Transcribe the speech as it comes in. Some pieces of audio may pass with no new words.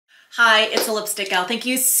Hi, it's a lipstick gal. Thank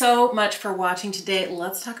you so much for watching today.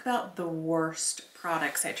 Let's talk about the worst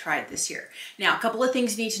products I tried this year. Now, a couple of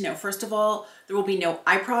things you need to know. First of all, there will be no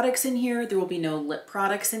eye products in here. There will be no lip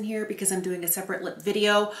products in here because I'm doing a separate lip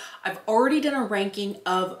video. I've already done a ranking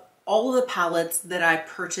of all of the palettes that I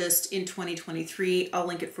purchased in 2023. I'll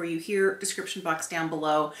link it for you here, description box down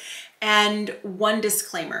below. And one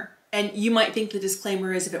disclaimer. And you might think the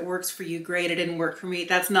disclaimer is if it works for you, great, it didn't work for me.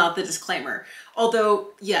 That's not the disclaimer.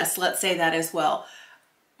 Although, yes, let's say that as well.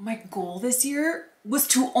 My goal this year was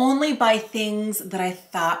to only buy things that I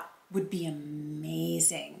thought would be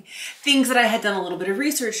amazing. Things that I had done a little bit of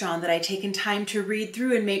research on, that I'd taken time to read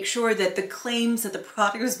through and make sure that the claims that the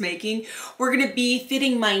product was making were gonna be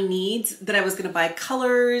fitting my needs, that I was gonna buy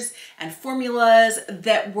colors and formulas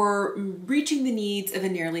that were reaching the needs of a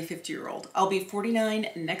nearly 50-year-old. I'll be 49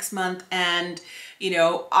 next month, and you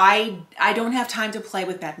know, I don't have time to play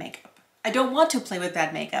with bad makeup. I don't want to play with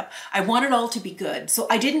bad makeup. I want it all to be good. So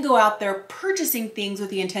I didn't go out there purchasing things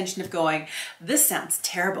with the intention of going, this sounds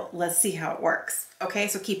terrible. Let's see how it works. Okay,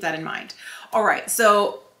 so keep that in mind. All right,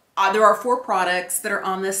 so there are 4 products that are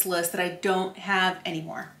on this list that I don't have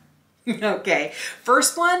anymore. Okay,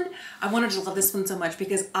 first one, I wanted to love this one so much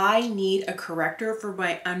because I need a corrector for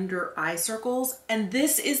my under eye circles, and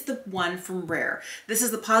this is the one from Rare. This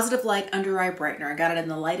is the Positive Light Under Eye Brightener. I got it in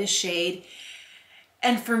the lightest shade.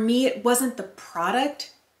 And for me, it wasn't the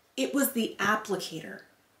product, it was the applicator.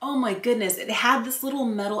 Oh my goodness, it had this little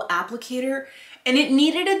metal applicator and it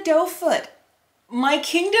needed a doe foot. My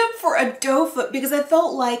kingdom for a doe foot, because I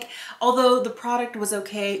felt like, although the product was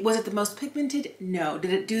okay, was it the most pigmented? No.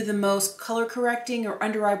 Did it do the most color correcting or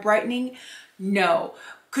under eye brightening? No.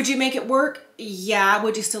 Could you make it work? Yeah.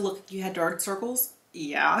 Would you still look like you had dark circles?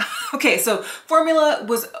 Yeah. Okay, so formula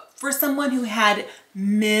was for someone who had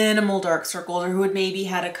minimal dark circles or who had maybe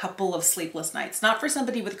had a couple of sleepless nights, not for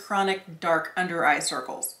somebody with chronic dark under eye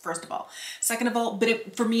circles, first of all. Second of all,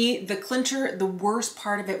 but for me, the clincher, the worst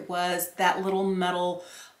part of it was that little metal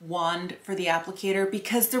wand for the applicator,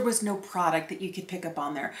 because there was no product that you could pick up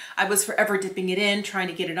on there. I was forever dipping it in, trying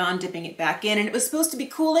to get it on, dipping it back in, and it was supposed to be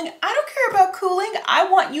cooling. I don't care about cooling. I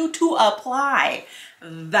want you to apply.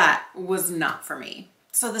 That was not for me.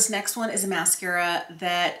 So this next one is a mascara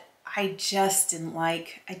that I just didn't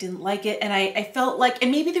like. I didn't like it, and I felt like, and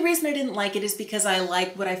maybe the reason I didn't like it is because I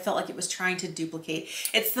like what I felt like it was trying to duplicate.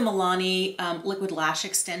 It's the Milani Liquid Lash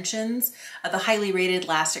Extensions, the highly rated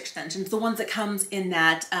lash extensions, the ones that comes in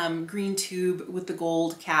that green tube with the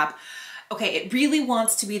gold cap. Okay, it really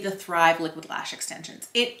wants to be the Thrive Liquid Lash Extensions.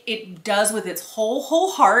 It does with its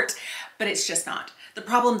whole heart, but it's just not. The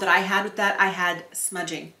problem that I had with that, I had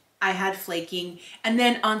smudging. I had flaking, and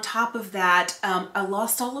then on top of that, I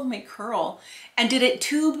lost all of my curl. And did it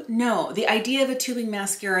tube? No. The idea of a tubing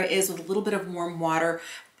mascara is with a little bit of warm water,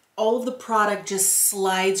 all of the product just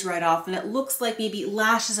slides right off, and it looks like maybe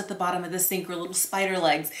lashes at the bottom of the sink or little spider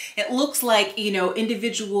legs. It looks like, you know,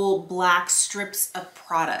 individual black strips of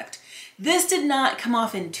product. This did not come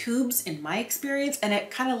off in tubes in my experience, and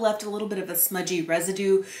it kind of left a little bit of a smudgy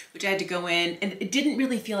residue, which I had to go in, and it didn't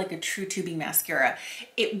really feel like a true tubing mascara.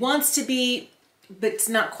 It wants to be, but it's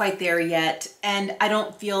not quite there yet, and I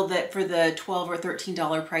don't feel that for the $12 or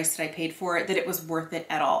 $13 price that I paid for it, that it was worth it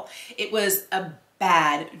at all. It was a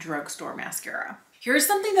bad drugstore mascara. Here's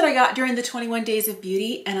something that I got during the 21 Days of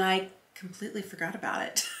Beauty, and I completely forgot about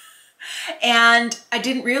it. And I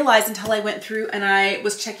didn't realize until I went through and I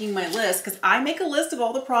was checking my list, because I make a list of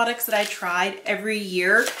all the products that I tried every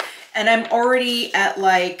year, and I'm already at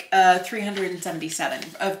like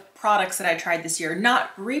 377 of products that I tried this year.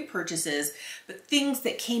 Not repurchases, but things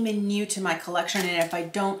that came in new to my collection, and if I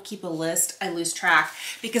don't keep a list, I lose track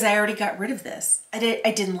because I already got rid of this. I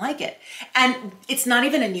didn't like it. And it's not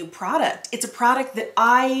even a new product. It's a product that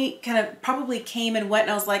I kind of probably came and went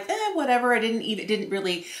and I was like, whatever. It didn't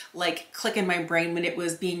really like click in my brain when it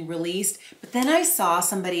was being released. But then I saw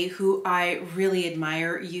somebody who I really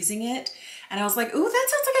admire using it, and I was like, ooh, that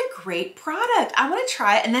sounds like a great product. I want to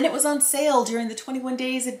try it. And then it was on sale during the 21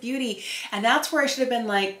 Days of Beauty. And that's where I should have been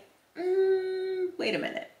like, wait a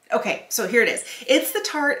minute. Okay, so here it is. It's the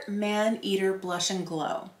Tarte Man Eater Blush and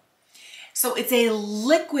Glow. So it's a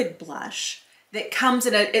liquid blush that comes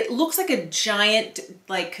in it looks like a giant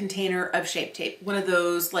like container of Shape Tape, one of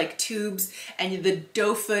those like tubes, and the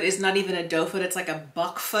doe foot is not even a doe foot, it's like a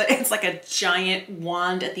buck foot. It's like a giant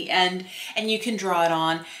wand at the end, and you can draw it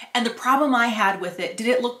on. And the problem I had with it, did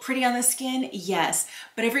it look pretty on the skin? Yes,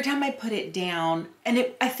 but every time I put it down, and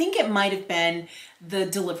I think it might have been the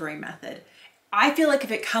delivery method. I feel like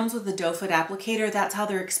if it comes with a doe foot applicator, that's how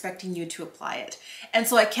they're expecting you to apply it. And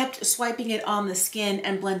so I kept swiping it on the skin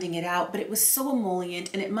and blending it out, but it was so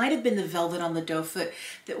emollient, and it might have been the velvet on the doe foot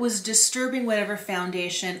that was disturbing whatever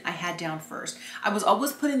foundation I had down first. I was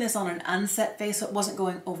always putting this on an unset face, so it wasn't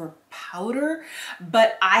going over powder,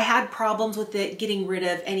 but I had problems with it getting rid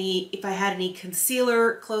of if I had any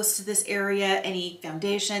concealer close to this area, any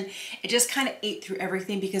foundation, it just kind of ate through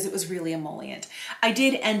everything because it was really emollient. I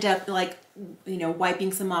did end up like, you know,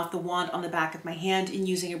 wiping some off the wand on the back of my hand and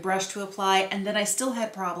using a brush to apply, and then I still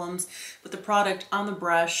had problems with the product on the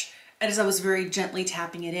brush, and as I was very gently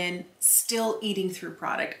tapping it in, still eating through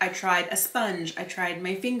product. I tried a sponge, I tried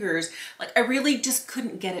my fingers, like I really just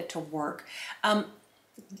couldn't get it to work.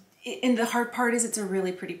 And the hard part is it's a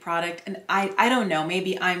really pretty product, and I don't know,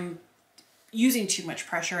 maybe I'm using too much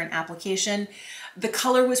pressure in application. The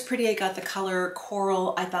color was pretty. I got the color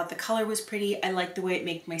Coral. I thought the color was pretty. I liked the way it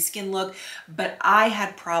made my skin look, but I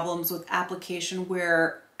had problems with application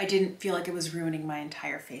where I didn't feel like it was ruining my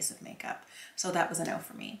entire face of makeup. So that was a no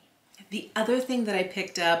for me. The other thing that I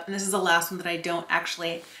picked up, and this is the last one that I don't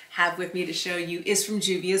actually have with me to show you, is from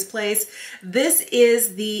Juvia's Place. This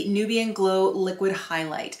is the Nubian Glow Liquid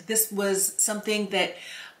Highlight. This was something that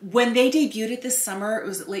when they debuted it this summer, it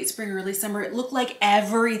was late spring, early summer, it looked like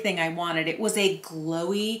everything I wanted. It was a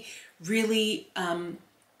glowy, really kind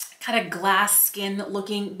of glass skin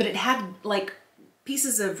looking, but it had like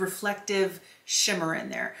pieces of reflective shimmer in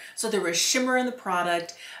there. So there was shimmer in the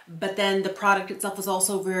product, but then the product itself was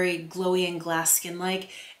also very glowy and glass skin-like.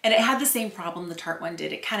 And it had the same problem the Tarte one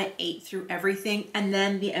did. It kind of ate through everything. And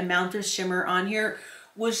then the amount of shimmer on here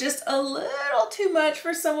was just a little too much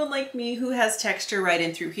for someone like me who has texture right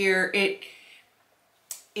in through here.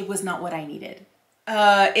 It was not what I needed.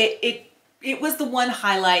 It was the one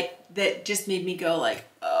highlight that just made me go like,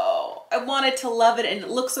 oh, I wanted to love it, and it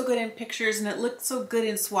looked so good in pictures and it looked so good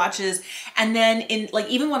in swatches. And then in like,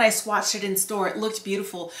 even when I swatched it in store, it looked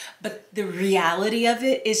beautiful, but the reality of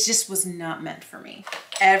it is just was not meant for me.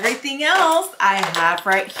 Everything else I have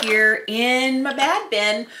right here in my bad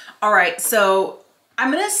bin. All right, so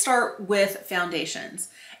I'm gonna start with foundations.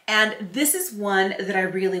 And this is one that I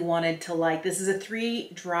really wanted to like. This is a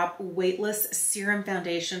 3-drop weightless serum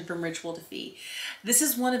foundation from Ritual Defee. This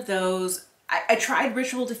is one of those, I tried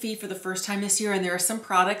Ritual Defee for the first time this year, and there are some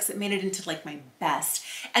products that made it into like my best.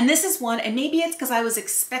 And this is one, and maybe it's because I was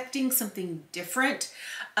expecting something different.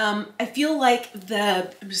 I feel like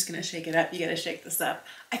I'm just gonna shake it up. You gotta shake this up.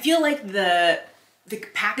 I feel like the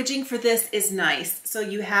packaging for this is nice. So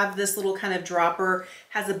you have this little kind of dropper,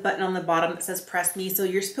 has a button on the bottom that says press me. So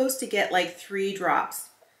you're supposed to get like 3 drops.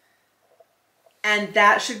 And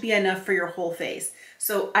that should be enough for your whole face.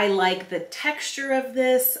 So I like the texture of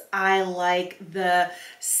this. I like the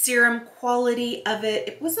serum quality of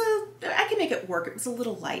it. I can make it work. It was a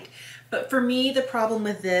little light. But for me, the problem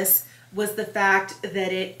with this was the fact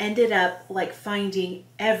that it ended up like finding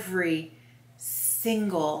every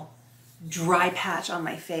single dry patch on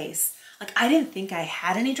my face. Like, I didn't think I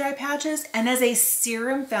had any dry patches, and as a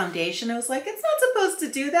serum foundation I was like, it's not supposed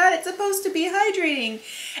to do that, it's supposed to be hydrating.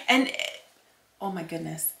 And oh my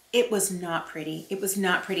goodness, it was not pretty. It was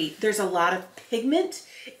not pretty. There's a lot of pigment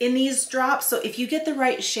in these drops, so if you get the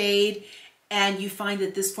right shade and you find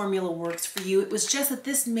that this formula works for you, it was just that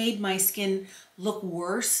this made my skin look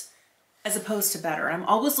worse as opposed to better. I'm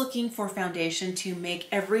always looking for foundation to make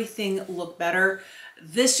everything look better.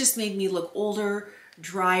 This just made me look older,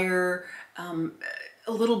 drier,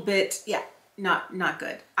 a little bit, yeah, not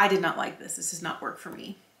good. I did not like this. This does not work for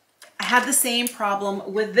me. I had the same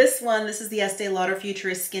problem with this one. This is the Estee Lauder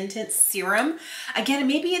Futurist Skin Tint Serum. Again,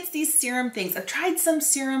 maybe it's these serum things. I've tried some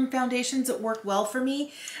serum foundations that worked well for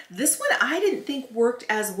me. This one I didn't think worked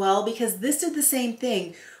as well because this did the same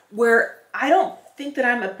thing where I don't think that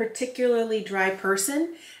I'm a particularly dry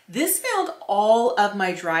person. This found all of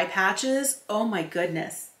my dry patches. Oh my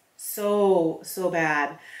goodness, so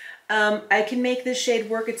bad. I can make this shade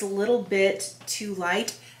work. It's a little bit too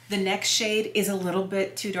light. The next shade is a little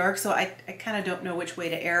bit too dark, so I kind of don't know which way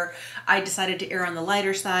to err. I decided to err on the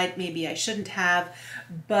lighter side. Maybe I shouldn't have,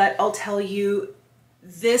 but I'll tell you,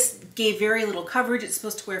 this gave very little coverage. It's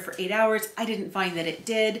supposed to wear for 8 hours. I didn't find that it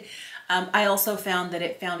did. I also found that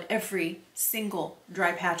it found every single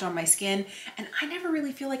dry patch on my skin, and I never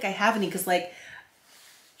really feel like I have any because, like,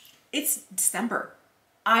 it's December.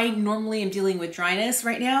 I normally am dealing with dryness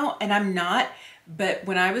right now, and I'm not, but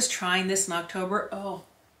when I was trying this in October, oh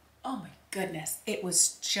my goodness, it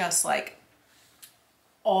was just like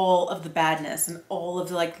all of the badness and all of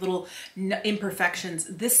the like little imperfections.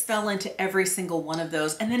 This fell into every single one of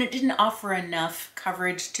those, and then it didn't offer enough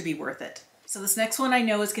coverage to be worth it. So this next one I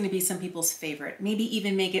know is going to be some people's favorite, maybe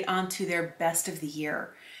even make it onto their best of the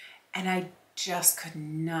year. And I just could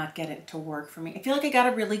not get it to work for me. I feel like I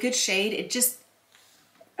got a really good shade. It just,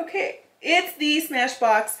 okay, it's the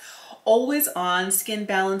Smashbox Always On Skin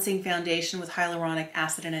Balancing Foundation with Hyaluronic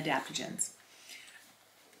Acid and Adaptogens.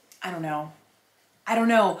 I don't know. I don't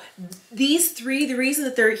know. These three, the reason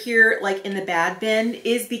that they're here like in the bad bin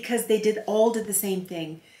is because they all did the same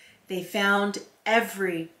thing. They found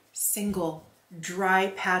every single dry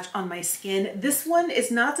patch on my skin. This one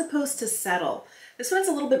is not supposed to settle. This one has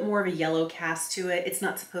a little bit more of a yellow cast to it. It's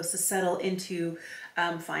not supposed to settle into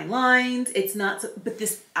fine lines. It's not, but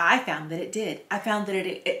this, I found that it did. I found that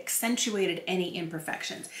it accentuated any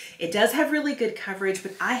imperfections. It does have really good coverage,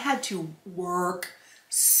 but I had to work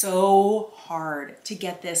so hard to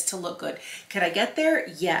get this to look good. Could I get there?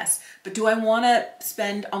 Yes. But do I want to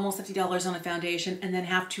spend almost $50 on a foundation and then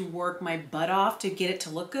have to work my butt off to get it to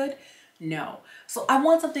look good? No. So I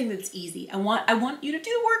want something that's easy. I want you to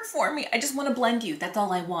do the work for me. I just want to blend you. That's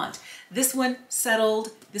all I want. This one settled.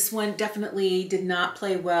 This one definitely did not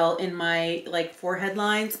play well in my like forehead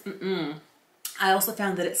lines. I also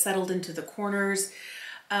found that it settled into the corners.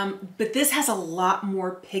 But this has a lot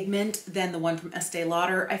more pigment than the one from Estee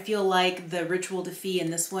Lauder. I feel like the Ritual de Fille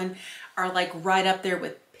and this one are like right up there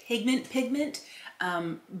with pigment.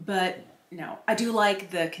 But no, I do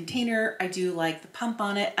like the container. I do like the pump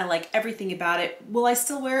on it. I like everything about it. Will I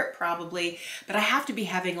still wear it? Probably, but I have to be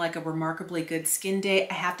having like a remarkably good skin day.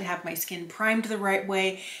 I have to have my skin primed the right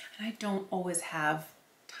way, and I don't always have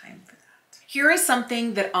time for that. Here is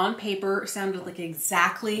something that on paper sounded like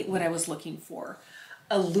exactly what I was looking for.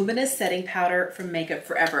 A luminous setting powder from Makeup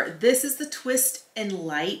Forever. This is the Twist and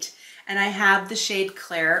Light, and I have the shade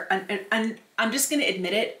Claire. And I'm just gonna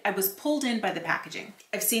admit it, I was pulled in by the packaging.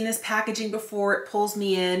 I've seen this packaging before, it pulls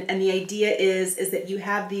me in, and the idea is that you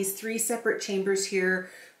have these 3 separate chambers here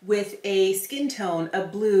with a skin tone, a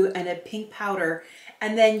blue and a pink powder,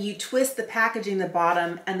 and then you twist the packaging the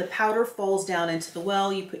bottom and the powder falls down into the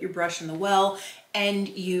well. You put your brush in the well and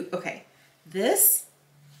okay, this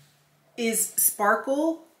is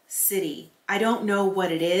Sparkle City. I don't know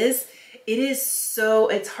what it is. It is so,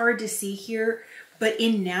 it's hard to see here, but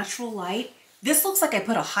in natural light, this looks like I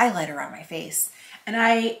put a highlighter on my face. And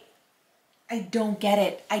I don't get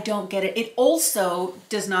it. I don't get it. It also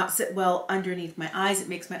does not sit well underneath my eyes. It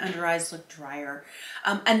makes my under eyes look drier.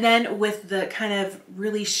 And then with the kind of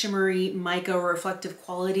really shimmery mica reflective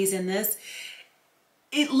qualities in this,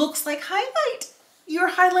 it looks like highlight.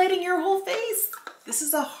 You're highlighting your whole face. This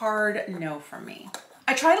is a hard no from me.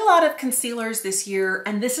 I tried a lot of concealers this year,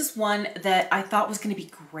 and this is one that I thought was going to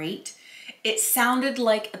be great. It sounded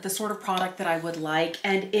like the sort of product that I would like,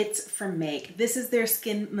 and it's from Make. This is their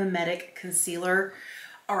Skin Mimetic Concealer.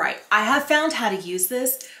 All right, I have found how to use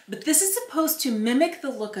this, but this is supposed to mimic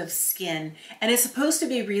the look of skin, and it's supposed to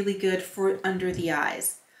be really good for under the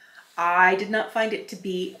eyes. I did not find it to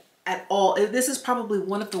be at all. This is probably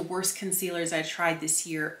one of the worst concealers I tried this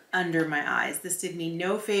year under my eyes. This did me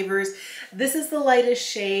no favors. This is the lightest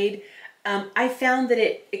shade. I found that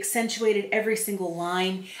it accentuated every single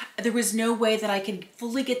line. There was no way that I could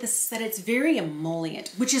fully get this, that it's very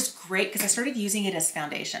emollient, which is great because I started using it as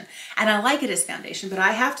foundation. And I like it as foundation, but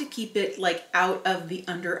I have to keep it like out of the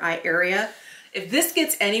under eye area. If this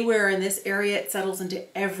gets anywhere in this area, it settles into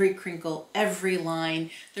every crinkle, every line.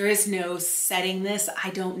 There is no setting this. I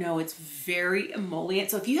don't know. It's very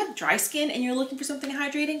emollient. So if you have dry skin and you're looking for something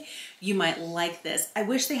hydrating, you might like this. I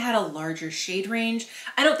wish they had a larger shade range.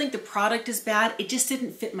 I don't think the product is bad. It just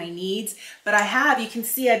didn't fit my needs, but you can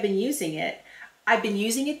see I've been using it. I've been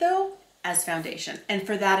using it though as foundation. And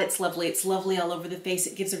for that, it's lovely. It's lovely all over the face.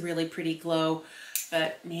 It gives a really pretty glow.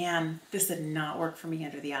 But man, this did not work for me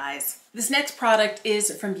under the eyes. This next product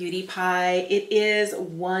is from Beauty Pie. It is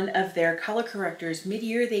one of their color correctors.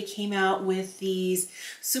 Mid-year, they came out with these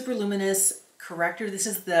super luminous corrector. This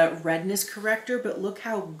is the redness corrector, but look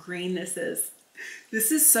how green this is. This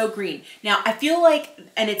is so green. Now, I feel like,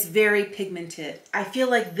 and it's very pigmented, I feel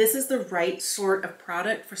like this is the right sort of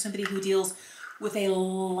product for somebody who deals with a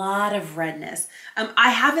lot of redness. I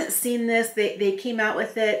haven't seen this. They came out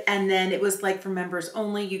with it and then it was like for members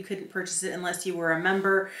only. You couldn't purchase it unless you were a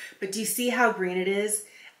member. But do you see how green it is?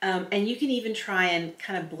 And you can even try and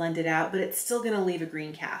kind of blend it out, but it's still gonna leave a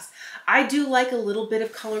green cast. I do like a little bit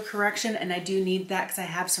of color correction and I do need that because I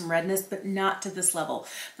have some redness, but not to this level.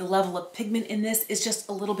 The level of pigment in this is just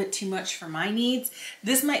a little bit too much for my needs.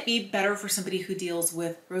 This might be better for somebody who deals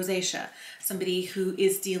with rosacea, somebody who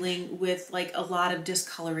is dealing with like a lot of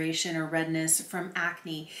discoloration or redness from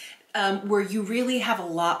acne. where you really have a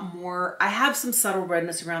lot more. I have some subtle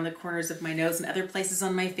redness around the corners of my nose and other places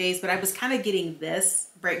on my face, but I was kind of getting this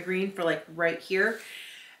bright green for like right here.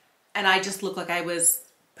 And I just looked like I was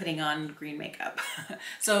putting on green makeup.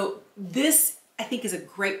 So this I think is a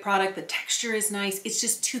great product. The texture is nice. It's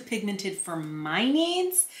just too pigmented for my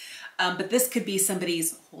needs. But this could be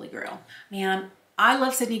somebody's holy grail. Man, I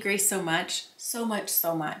love Sydney Grace so much, so much,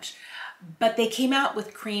 so much. But they came out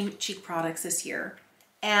with cream cheek products this year.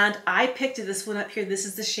 And I picked this one up here. This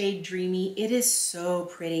is the shade Dreamy. It is so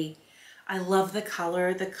pretty. I love the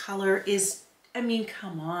color. The color is, I mean,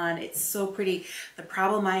 come on, it's so pretty. The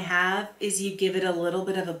problem I have is you give it a little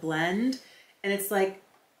bit of a blend and it's like,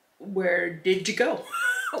 where did you go?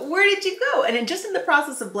 Where did you go? And just in the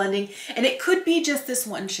process of blending, and it could be just this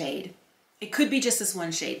one shade. It could be just this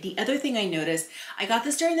one shade. The other thing I noticed, I got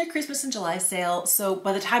this during their Christmas and July sale. So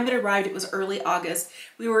by the time it arrived, it was early August.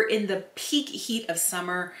 We were in the peak heat of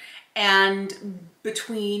summer, and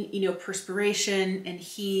between, you know, perspiration and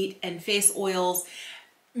heat and face oils,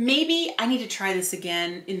 maybe I need to try this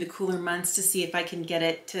again in the cooler months to see if I can get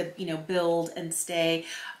it to, you know, build and stay.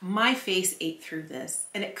 My face ate through this,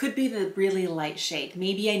 and it could be the really light shade.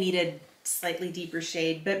 Maybe I needed slightly deeper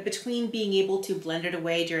shade, but between being able to blend it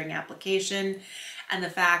away during application and the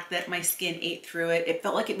fact that my skin ate through it, it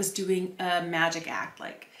felt like it was doing a magic act.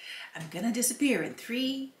 Like, I'm gonna disappear in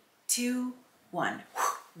 3, 2, 1.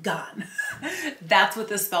 Gone. That's what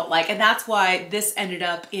this felt like, and that's why this ended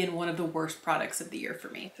up in one of the worst products of the year for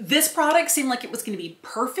me. This product seemed like it was going to be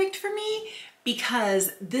perfect for me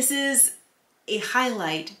because this is a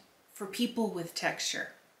highlight for people with texture.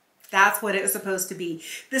 That's what it was supposed to be.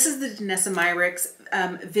 This is the Danessa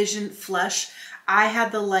Myricks Vision Flush. I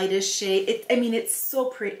had the lightest shade. I mean, it's so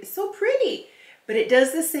pretty. It's so pretty, but it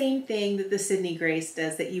does the same thing that the Sydney Grace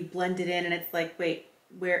does, that you blend it in and it's like, wait,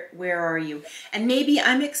 where are you? And maybe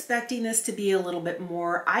I'm expecting this to be a little bit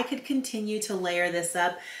more. I could continue to layer this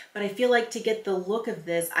up, but I feel like to get the look of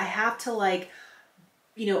this, I have to, like,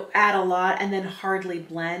 you know, add a lot and then hardly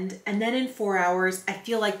blend. And then in 4 hours, I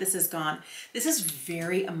feel like this is gone. This is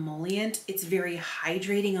very emollient. It's very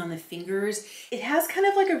hydrating on the fingers. It has kind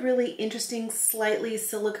of like a really interesting, slightly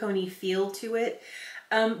silicone-y feel to it.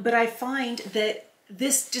 But I find that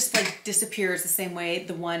this just like disappears the same way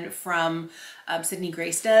the one from Sydney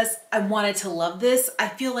Grace does. I wanted to love this. I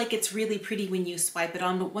feel like it's really pretty when you swipe it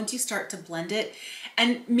on, but once you start to blend it,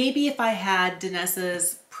 and maybe if I had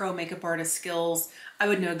Danessa's pro makeup artist skills, I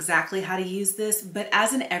would know exactly how to use this. But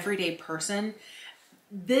as an everyday person,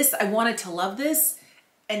 this, I wanted to love this,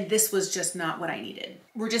 and this was just not what I needed.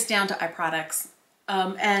 We're just down to eye products.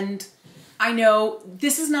 And I know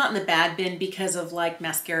this is not in the bad bin because of like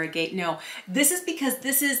mascara gate. No, this is because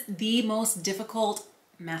this is the most difficult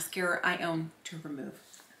mascara I own to remove.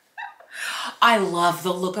 I love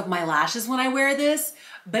the look of my lashes when I wear this,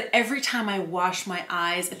 but every time I wash my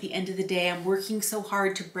eyes at the end of the day, I'm working so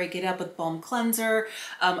hard to break it up with balm cleanser,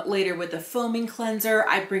 later with a foaming cleanser.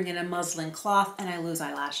 I bring in a muslin cloth and I lose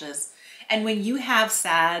eyelashes. And when you have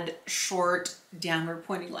sad, short, downward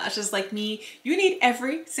pointing lashes like me, you need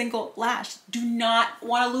every single lash. Do not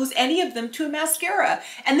want to lose any of them to a mascara.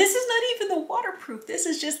 And this is not even the waterproof. This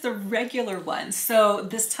is just the regular one. So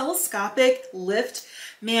this telescopic lift,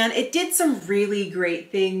 man, it did some really great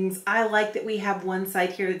things. I like that we have one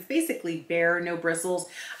side here that's basically bare, no bristles.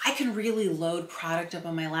 I can really load product up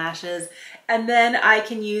on my lashes. And then I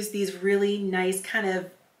can use these really nice kind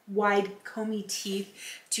of wide comby teeth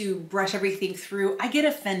to brush everything through. I get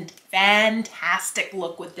a fantastic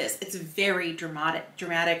look with this. It's very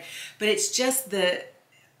dramatic, but it's just the,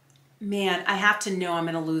 man, I have to know I'm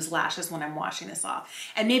gonna lose lashes when I'm washing this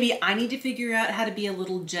off. And maybe I need to figure out how to be a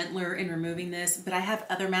little gentler in removing this, but I have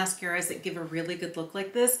other mascaras that give a really good look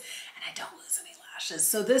like this, and I don't lose any lashes.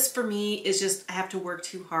 So this for me is just, I have to work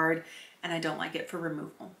too hard, and I don't like it for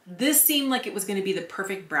removal. This seemed like it was gonna be the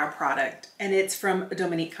perfect brow product, and it's from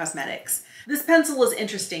Dominique Cosmetics. This pencil is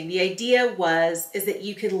interesting. The idea is that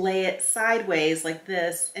you could lay it sideways like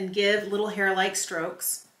this and give little hair-like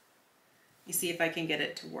strokes. You see if I can get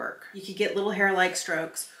it to work. You could get little hair-like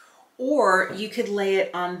strokes, or you could lay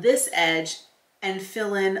it on this edge and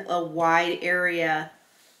fill in a wide area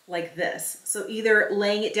like this. So either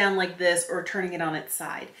laying it down like this or turning it on its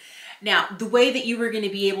side. Now, the way that you were going to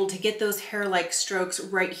be able to get those hair-like strokes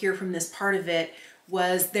right here from this part of it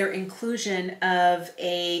was their inclusion of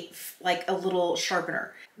a little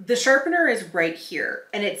sharpener. The sharpener is right here,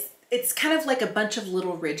 and it's kind of like a bunch of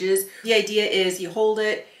little ridges. The idea is you hold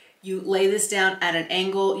it, You lay this down at an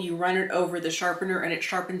angle, you run it over the sharpener and it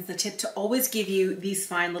sharpens the tip to always give you these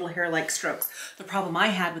fine little hair-like strokes. The problem I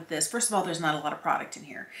had with this, first of all, there's not a lot of product in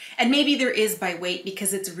here. And maybe there is by weight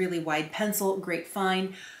because it's a really wide pencil, great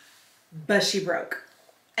fine, but she broke.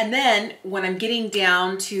 And then when I'm getting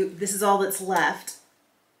down to, this is all that's left,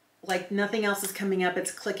 like nothing else is coming up,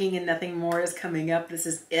 it's clicking and nothing more is coming up, this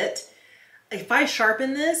is it. If I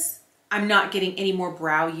sharpen this, I'm not getting any more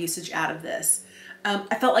brow usage out of this.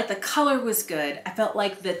 I felt like the color was good. I felt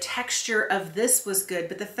like the texture of this was good,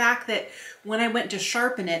 but the fact that when I went to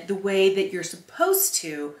sharpen it the way that you're supposed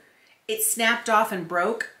to, it snapped off and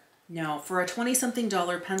broke. No, for a 20-something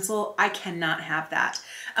dollar pencil, I cannot have that.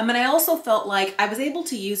 And I also felt like I was able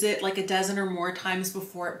to use it like a dozen or more times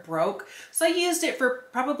before it broke. So I used it for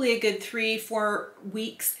probably a good 3-4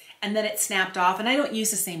 weeks and then it snapped off. And I don't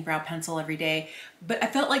use the same brow pencil every day, but I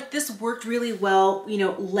felt like this worked really well, you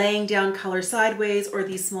know, laying down color sideways or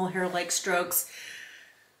these small hair-like strokes.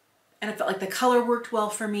 And I felt like the color worked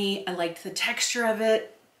well for me. I liked the texture of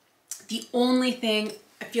it. The only thing,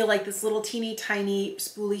 I feel like this little teeny tiny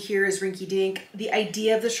spoolie here is rinky dink. The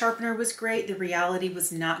idea of the sharpener was great. The reality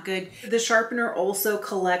was not good. The sharpener also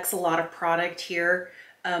collects a lot of product here.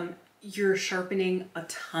 You're sharpening a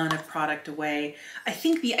ton of product away. I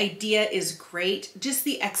think the idea is great. Just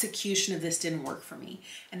the execution of this didn't work for me.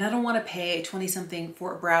 And I don't want to pay 20-something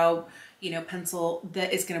for a brow, you know, pencil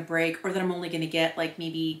that is going to break or that I'm only going to get like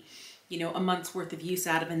maybe, you know, a month's worth of use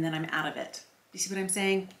out of and then I'm out of it. You see what I'm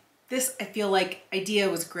saying? This, I feel like idea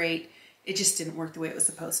was great. It just didn't work the way it was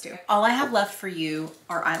supposed to. All I have left for you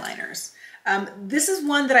are eyeliners. This is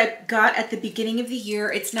one that I got at the beginning of the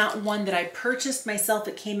year. It's not one that I purchased myself.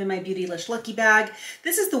 It came in my Beautylish Lucky Bag.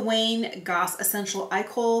 This is the Wayne Goss Essential Eye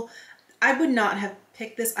Kohl. I would not have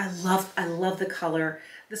picked this. I love the color.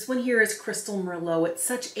 This one here is Crystal Merlot. It's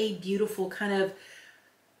such a beautiful kind of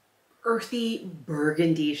earthy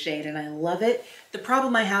burgundy shade and I love it. The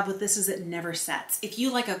problem I have with this is it never sets. If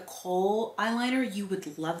you like a kohl eyeliner, you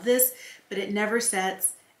would love this, but it never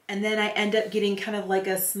sets. And then I end up getting kind of like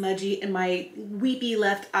a smudgy and my weepy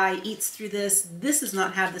left eye eats through this. This does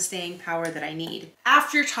not have the staying power that I need.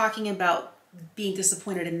 After talking about being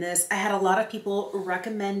disappointed in this, I had a lot of people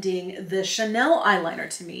recommending the Chanel eyeliner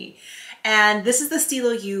to me. And this is the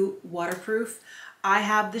Stilo U Waterproof. I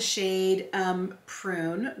have the shade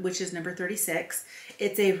Prune, which is number 36.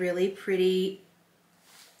 It's a really pretty,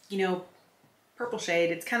 you know, purple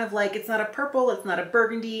shade. It's kind of like, it's not a purple, it's not a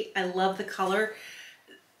burgundy. I love the color.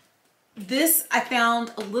 This I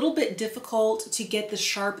found a little bit difficult to get the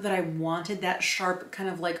sharp that I wanted, that sharp kind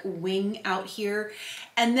of like wing out here.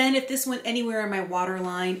 And then if this went anywhere in my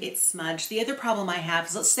waterline, it smudged. The other problem I have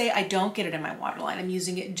is, let's say I don't get it in my waterline. I'm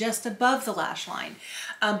using it just above the lash line.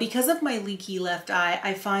 Because of my leaky left eye,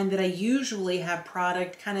 I find that I usually have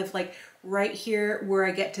product kind of like right here where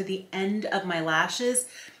I get to the end of my lashes.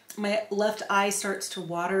 My left eye starts to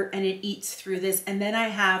water and it eats through this. And then I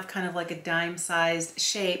have kind of like a dime-sized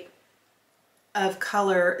shape of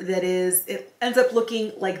color that is, it ends up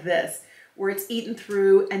looking like this, where it's eaten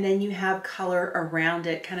through and then you have color around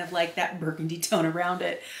it, kind of like that burgundy tone around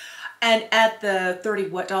it. And at the $30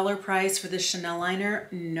 what price for this Chanel liner,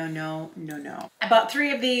 no. I bought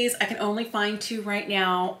 3 of these. I can only find 2 right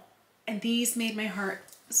now. And these made my heart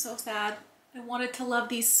so sad. I wanted to love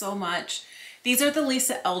these so much. These are the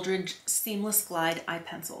Lisa Eldridge Seamless Glide Eye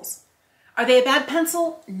Pencils. Are they a bad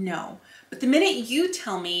pencil? No. But the minute you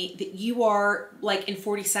tell me that you are like in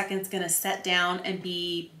 40 seconds gonna set down and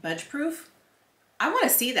be budge proof, I wanna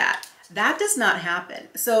see that. That does not happen.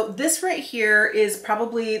 So this right here is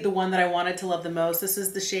probably the one that I wanted to love the most. This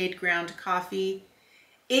is the shade Ground Coffee.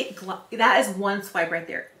 That is one swipe right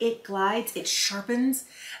there. It glides, it sharpens.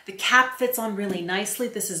 The cap fits on really nicely.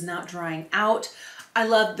 This is not drying out. I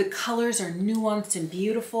love the colors are nuanced and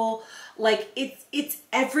beautiful. Like it's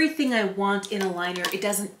everything I want in a liner. It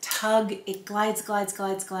doesn't tug, it glides.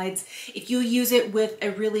 If you use it with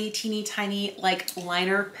a really teeny tiny like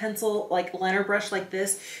liner pencil, like liner brush like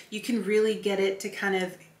this, you can really get it to kind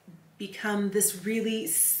of become this really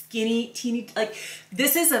skinny, teeny, like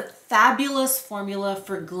this is a fabulous formula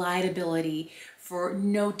for glideability, for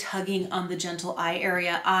no tugging on the gentle eye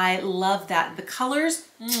area. I love that. The colors,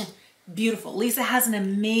 beautiful. Lisa has an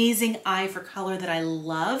amazing eye for color that I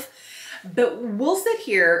love. But we'll sit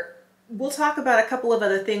here, we'll talk about a couple of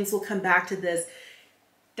other things, we'll come back to this.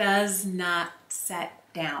 Does not set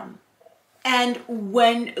down. And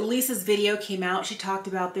when Lisa's video came out, she talked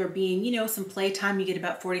about there being, you know, some playtime, you get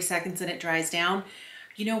about 40 seconds and it dries down.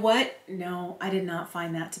 You know what? No, I did not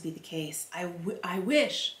find that to be the case. I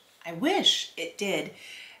wish it did.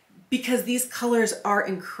 because these colors are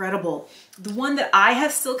incredible. The one that I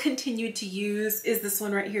have still continued to use is this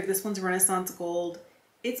one right here. This one's Renaissance Gold.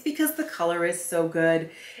 It's because the color is so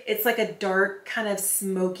good. It's like a dark kind of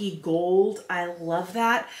smoky gold. I love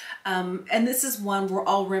that. And this is one where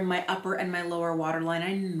I'll rim my upper and my lower waterline.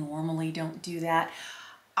 I normally don't do that.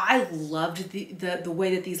 I loved the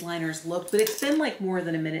way that these liners look, but it's been like more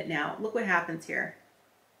than a minute now. Look what happens here.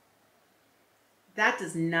 That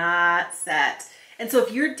does not set. And so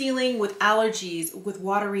if you're dealing with allergies, with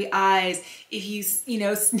watery eyes, if you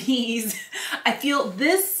sneeze, I feel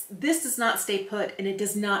this does not stay put and it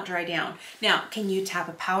does not dry down. Now, can you tap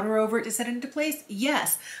a powder over it to set it into place?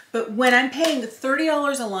 Yes. But when I'm paying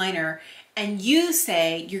 $30 a liner and you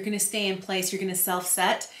say you're going to stay in place, you're going to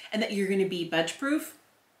self-set, and that you're going to be budge-proof,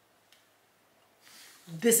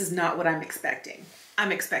 this is not what I'm expecting.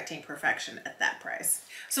 I'm expecting perfection at that price.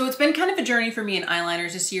 So it's been kind of a journey for me in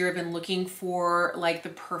eyeliners this year. I've been looking for like the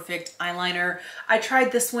perfect eyeliner. I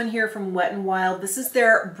tried this one here from Wet n Wild. This is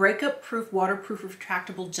their breakup proof, waterproof,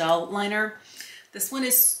 retractable gel liner. This one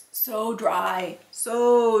is so dry,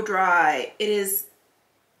 so dry. It is,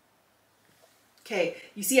 okay,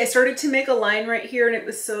 you see I started to make a line right here and it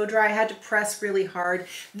was so dry. I had to press really hard.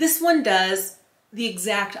 This one does the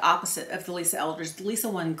exact opposite of the Lisa Eldridge. The Lisa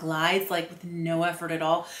one glides like with no effort at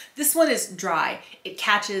all. This one is dry. It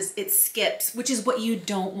catches, it skips, which is what you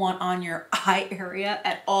don't want on your eye area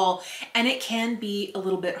at all. And it can be a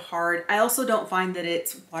little bit hard. I also don't find that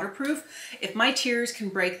it's waterproof. If my tears can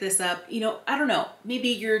break this up, you know, I don't know, maybe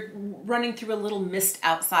you're running through a little mist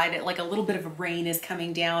outside, like a little bit of rain is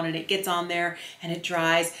coming down and it gets on there and it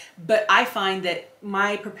dries. But I find that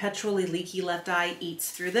my perpetually leaky left eye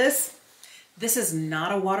eats through this. This is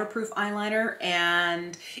not a waterproof eyeliner,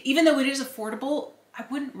 and even though it is affordable, I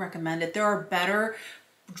wouldn't recommend it. There are better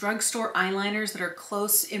drugstore eyeliners that are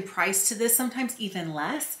close in price to this, sometimes even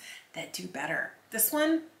less, that do better. This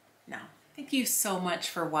one, no. Thank you so much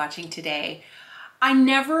for watching today. I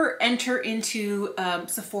never enter into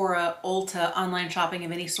Sephora, Ulta, online shopping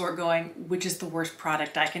of any sort going, which is the worst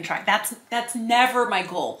product I can try. That's never my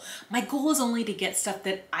goal. My goal is only to get stuff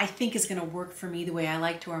that I think is gonna work for me the way I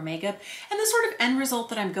like to wear makeup and the sort of end result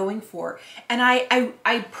that I'm going for. And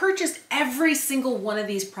I purchased every single one of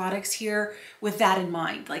these products here with that in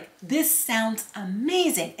mind. Like, this sounds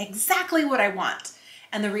amazing, exactly what I want.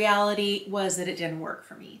 And the reality was that it didn't work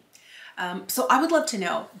for me. So I would love to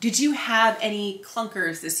know, did you have any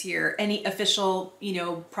clunkers this year? Any official,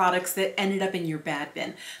 products that ended up in your bad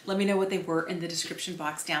bin? Let me know what they were in the description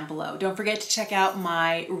box down below. Don't forget to check out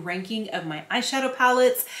my ranking of my eyeshadow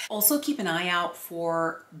palettes. Also keep an eye out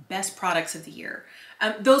for best products of the year.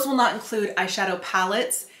 Those will not include eyeshadow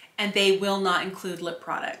palettes and they will not include lip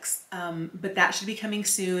products. But that should be coming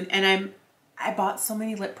soon. And I bought so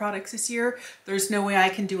many lip products this year. There's no way I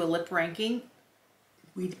can do a lip ranking.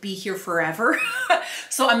 We'd be here forever.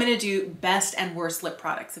 So I'm gonna do best and worst lip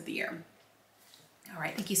products of the year. All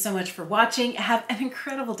right, thank you so much for watching. Have an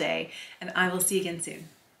incredible day, and I will see you again soon.